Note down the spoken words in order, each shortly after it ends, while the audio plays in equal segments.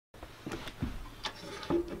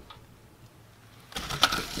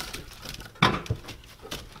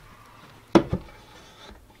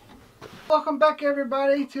Welcome back,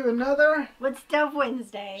 everybody, to another Wood Stove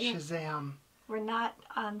Wednesday. Shazam. We're not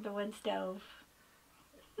on the wood stove.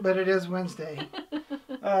 But it is Wednesday.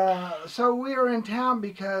 So we are in town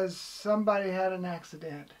because somebody had an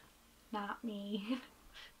accident. Not me.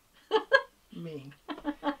 Me.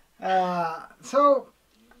 So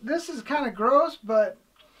this is kind of gross, but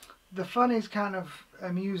the funny's kind of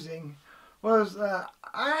amusing. I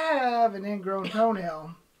have an ingrown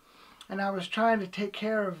toenail, and I was trying to take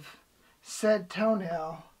care of said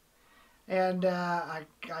toenail, and I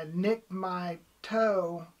nicked my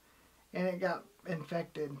toe, and it got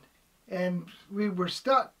infected, and we were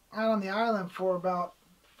stuck out on the island for about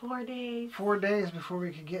 4 days. 4 days before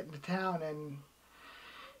we could get into town, and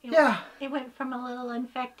it went from a little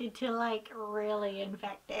infected to like really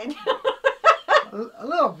infected. a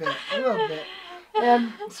little bit,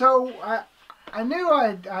 and so I knew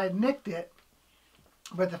I nicked it,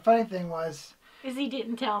 but the funny thing was, Is he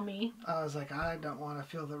didn't tell me. I was like, I don't want to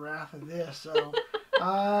feel the wrath of this, so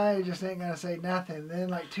I just ain't gonna say nothing. Then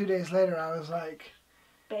like 2 days later, I was like,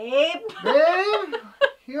 Babe,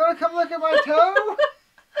 you wanna come look at my toe?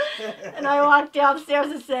 and I walked downstairs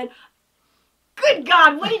and said, good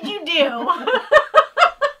God, what did you do?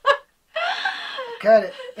 Cut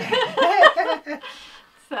it.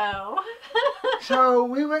 So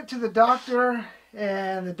we went to the doctor,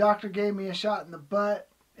 and the doctor gave me a shot in the butt.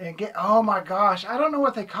 Oh my gosh, I don't know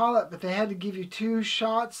what they call it, but they had to give you 2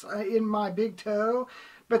 shots in my big toe.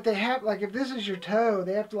 But they have, like, if this is your toe,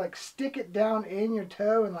 they have to like stick it down in your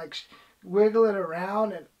toe and like wiggle it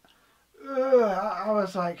around. And I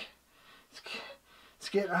was like, it's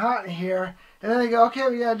getting hot in here. And then they go, okay,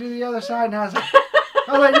 we gotta do the other side. And I was like,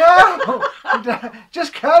 no,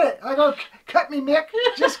 just cut it. I go, cut me, Mick,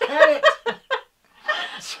 just cut it.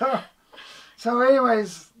 So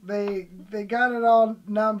anyways, they got it all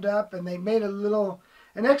numbed up, and they made an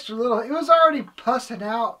extra little, it was already pussing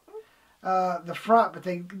out the front, but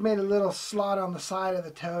they made a little slot on the side of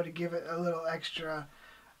the toe to give it a little extra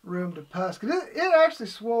room to pus. Because it actually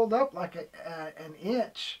swelled up like an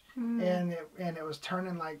inch, and it was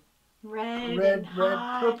turning like red,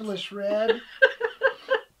 purplish red.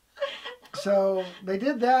 So they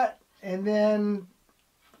did that, and then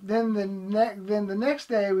the next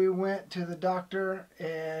day we went to the doctor,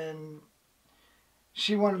 and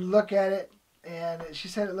she wanted to look at it, and she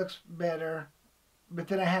said it looks better, but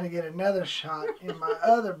then I had to get another shot in my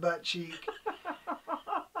other butt cheek.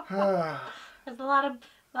 There's a lot of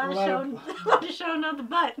showing on the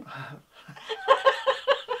butt.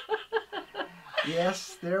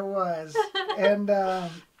 Yes, there was. And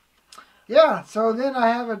yeah, so then I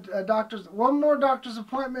have one more doctor's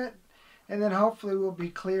appointment, and then hopefully we'll be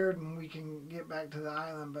cleared and we can get back to the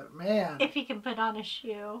island. But man, if you can put on a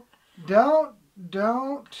shoe. Don't.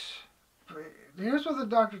 Here's what the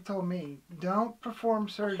doctor told me. Don't perform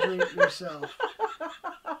surgery yourself.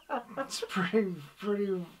 It's pretty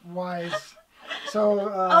wise. So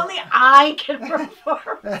only I can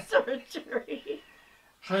perform surgery.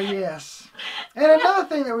 So yes. And another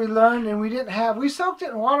thing that we learned, and we soaked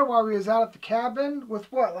it in water while we was out at the cabin with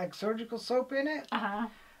what, like surgical soap in it? Uh-huh.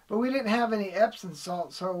 But we didn't have any Epsom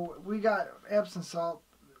salt, so we got Epsom salt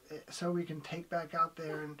so we can take back out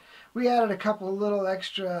there. And we added a couple of little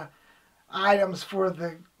extra items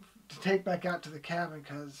to take back out to the cabin,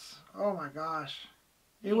 because, oh my gosh,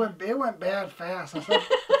 it went bad fast. I thought,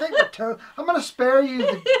 I think the toe, I'm going to spare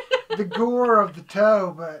you the gore of the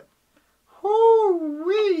toe, but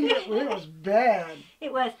whoo-wee, it was bad.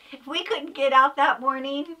 It was. If we couldn't get out that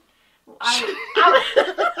morning,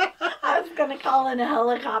 I was going to call in a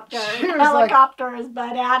helicopter. Helicopter his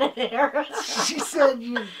butt out of there. She said,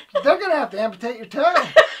 they're going to have to amputate your toe.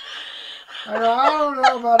 I don't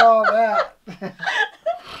know about all that.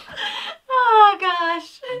 Oh,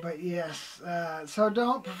 gosh. But yes, so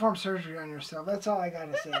don't perform surgery on yourself. That's all I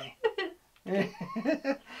got to say.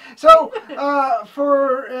 So,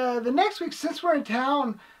 for the next week, since we're in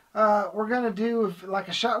town, we're going to do like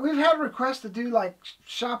a shop. We've had requests to do like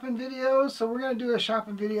shopping videos, so we're going to do a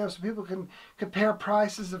shopping video so people can compare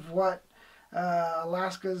prices of what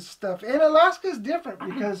Alaska's stuff. And Alaska's different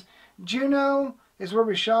because Juneau is where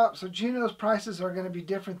we shop, so Juneau's prices are going to be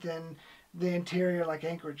different than the interior, like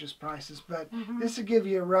Anchorage's prices. But this will give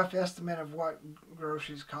you a rough estimate of what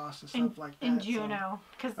groceries cost and stuff like that. In Juneau,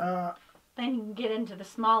 because then you can get into the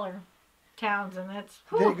smaller towns, and that's...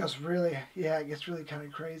 Then it gets really kind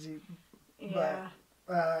of crazy. Yeah.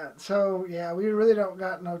 But, so, yeah, we really don't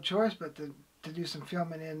got no choice but to do some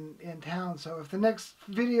filming in town. So if the next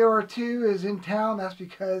video or two is in town, that's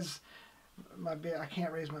because I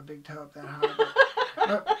can't raise my big toe up that high.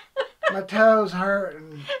 But my toes hurt,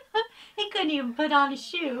 and He couldn't even put on a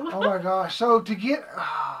shoe. Oh my gosh! So to get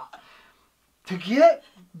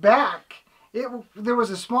back, there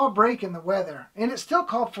was a small break in the weather, and it still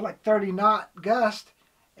called for like 30-knot gust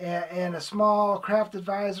and a small craft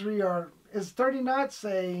advisory. Or is 30 knots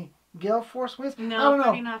a gale force winds? No, I don't know.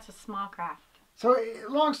 30 knots a small craft. So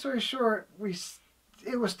long story short,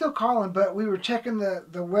 it was still calling, but we were checking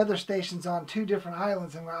the weather stations on 2 different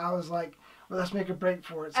islands, and I was like, well, let's make a break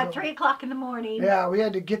for it. So, At 3 o'clock in the morning. yeah, we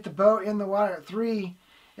had to get the boat in the water at 3,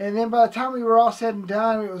 and then by the time we were all said and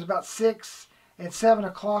done, it was about 6, and 7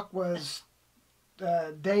 o'clock was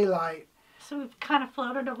daylight. So we kind of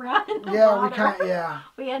floated around in the water.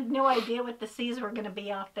 We had no idea what the seas were going to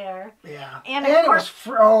be out there. Yeah. And it course,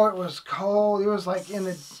 was it was cold. It was like it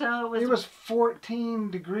was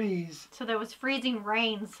 14 degrees. So there was freezing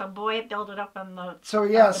rain. So boy, it built it up on the. So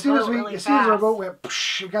yeah, as soon as our boat went,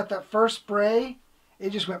 it got that first spray. It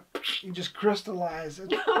just went, it just crystallized.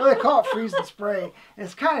 Well, they call it freezing spray.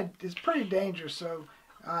 It's pretty dangerous. So.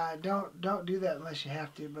 Don't do that unless you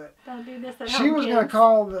have to. But don't do this at she was going to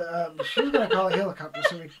call a helicopter,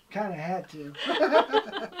 so we kind of had to.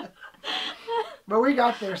 But we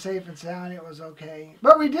got there safe and sound. It was okay.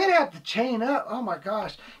 But we did have to chain up. Oh my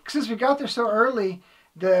gosh! Since we got there so early,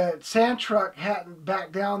 the sand truck hadn't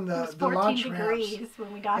backed down the launch ramps. 14 degrees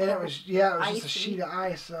when we got there. And it was just a sheet of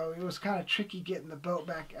ice, so it was kind of tricky getting the boat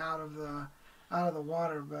back out of the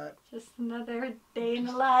water, but just another day in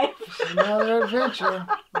the life. Just another adventure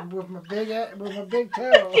with my big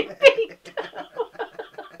toe. Your big toe.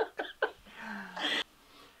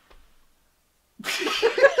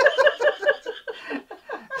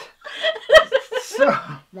 So,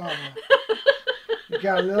 Mama, you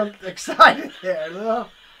got a little excited there, a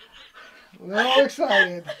little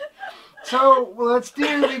excited. So, let's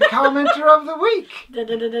do the commenter of the week. The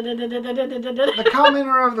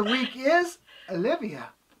commenter of the week is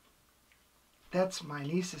Olivia. That's my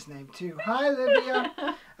niece's name too. Hi, Olivia.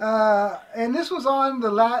 And this was on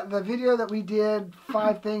the video that we did,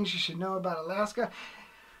 5 things you should know about Alaska.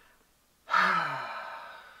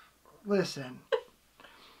 Listen,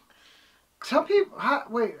 some people.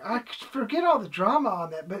 I forget all the drama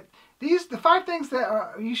on that, but the 5 things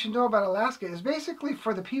that you should know about Alaska is basically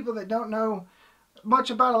for the people that don't know much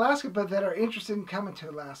about Alaska, but that are interested in coming to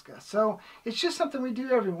Alaska. So it's just something we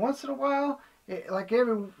do every once in a while. Like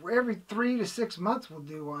every 3 to 6 months we'll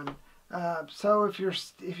do one. So if you're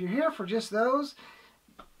here for just those,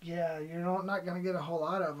 yeah, you're not going to get a whole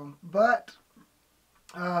lot of them. But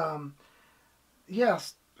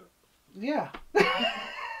yes, yeah.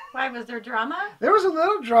 Why was there drama? There was a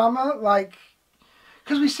little drama, like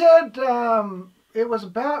because we said it was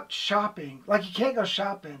about shopping. Like you can't go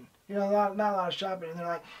shopping. You know, not a lot of shopping. And they're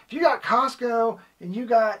like, if you got Costco and you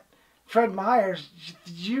got Fred Meyer's,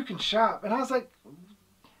 you can shop. And I was like,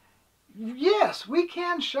 yes, we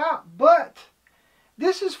can shop, but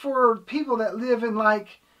this is for people that live in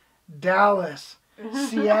like Dallas,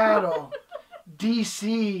 Seattle,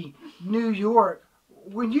 DC, New York.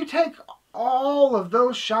 When you take all of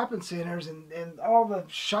those shopping centers and all the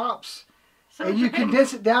shops and you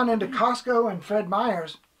condense it down into Costco and Fred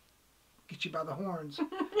Meyer's, get you by the horns.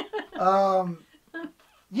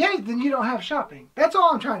 Yeah, then you don't have shopping. That's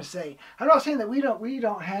all I'm trying to say. I'm not saying that we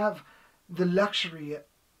don't have the luxury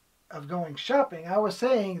of going shopping. I was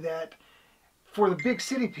saying that for the big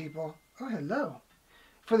city people, oh hello,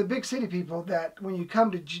 for the big city people, that when you come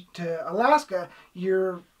to Alaska,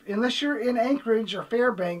 unless you're in Anchorage or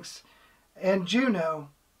Fairbanks and Juneau,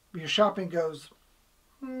 your shopping goes.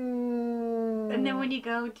 And then when you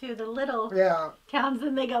go to the little towns,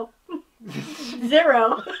 then they go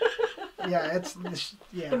 0. Yeah,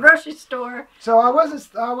 the grocery store. So I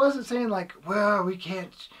wasn't saying like, well, we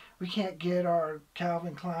can't get our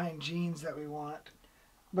Calvin Klein jeans that we want,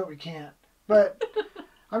 but we can't. But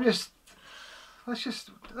let's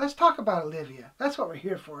talk about Olivia. That's what we're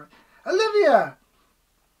here for. Olivia,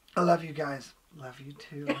 I love you guys. Love you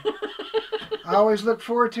too. I always look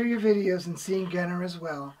forward to your videos and seeing Gunnar as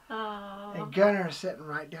well. Aww. And Gunnar is sitting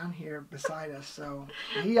right down here beside us, so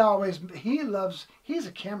he's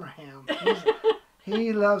a camera ham.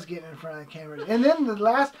 He loves getting in front of the cameras. And then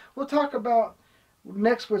we'll talk about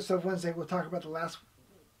next Wednesday. We'll talk about the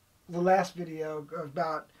last video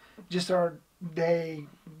about just our day,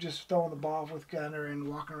 just throwing the ball with Gunnar and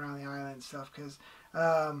walking around the island and stuff, because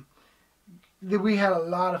we had a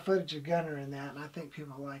lot of footage of Gunnar in that, and I think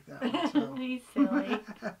people like that one. So. He's silly.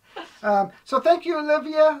 So thank you,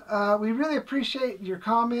 Olivia. We really appreciate your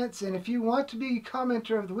comments, and if you want to be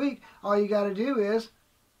commenter of the week, all you got to do is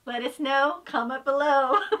let us know. Comment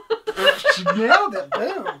below. She nailed it.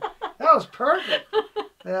 Boom. That was perfect.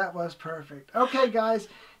 That was perfect. Okay, guys.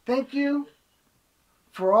 Thank you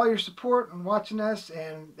for all your support and watching us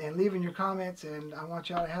and leaving your comments. And I want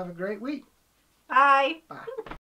y'all to have a great week. Bye. Bye.